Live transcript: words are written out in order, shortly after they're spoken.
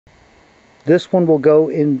This one will go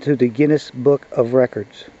into the Guinness Book of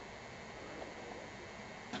Records.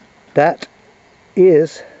 That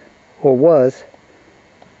is, or was,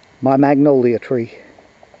 my magnolia tree.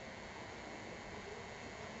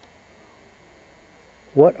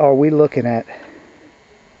 What are we looking at?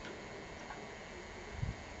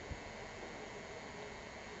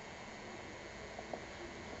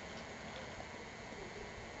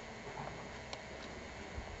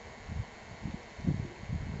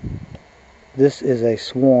 This is a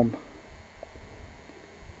swarm.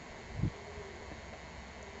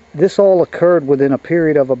 This all occurred within a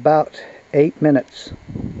period of about 8 minutes.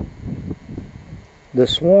 The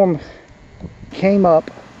swarm came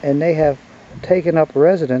up and they have taken up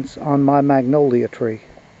residence on my magnolia tree.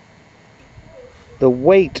 The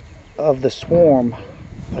weight of the swarm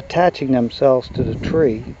attaching themselves to the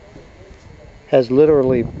tree has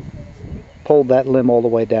literally pulled that limb all the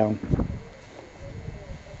way down.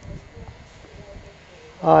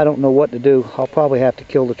 I don't know what to do. I'll probably have to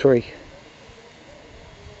kill the tree.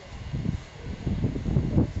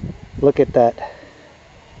 Look at that.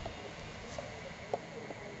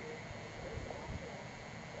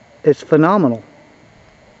 It's phenomenal.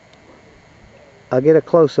 I'll get a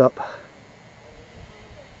close-up.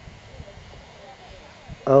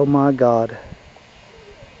 Oh my God.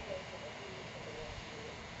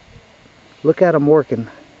 Look at them working.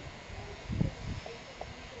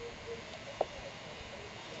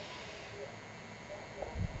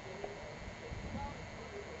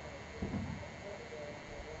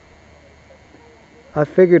 I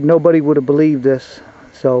figured nobody would have believed this,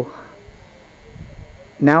 so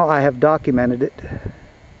now I have documented it.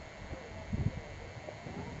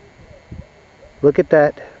 Look at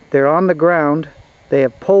that. They're on the ground. They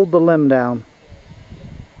have pulled the limb down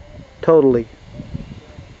totally.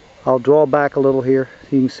 I'll draw back a little here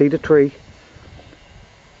so you can see the tree.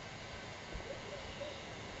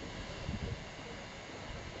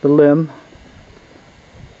 The limb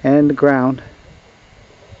and the ground.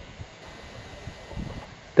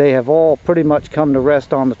 They have all pretty much come to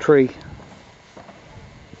rest on the tree.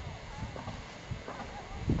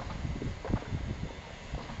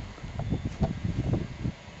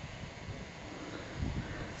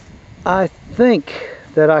 I think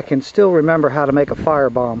that I can still remember how to make a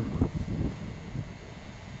firebomb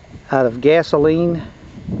out of gasoline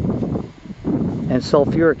and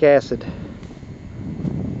sulfuric acid.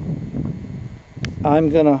 I'm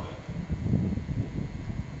gonna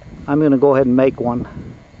go ahead and make one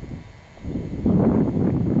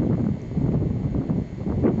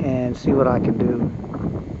and see what I can do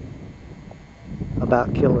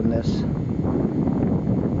about killing this.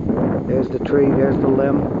 There's the tree, there's the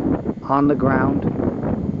limb on the ground,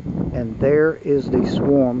 and there is the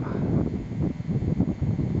swarm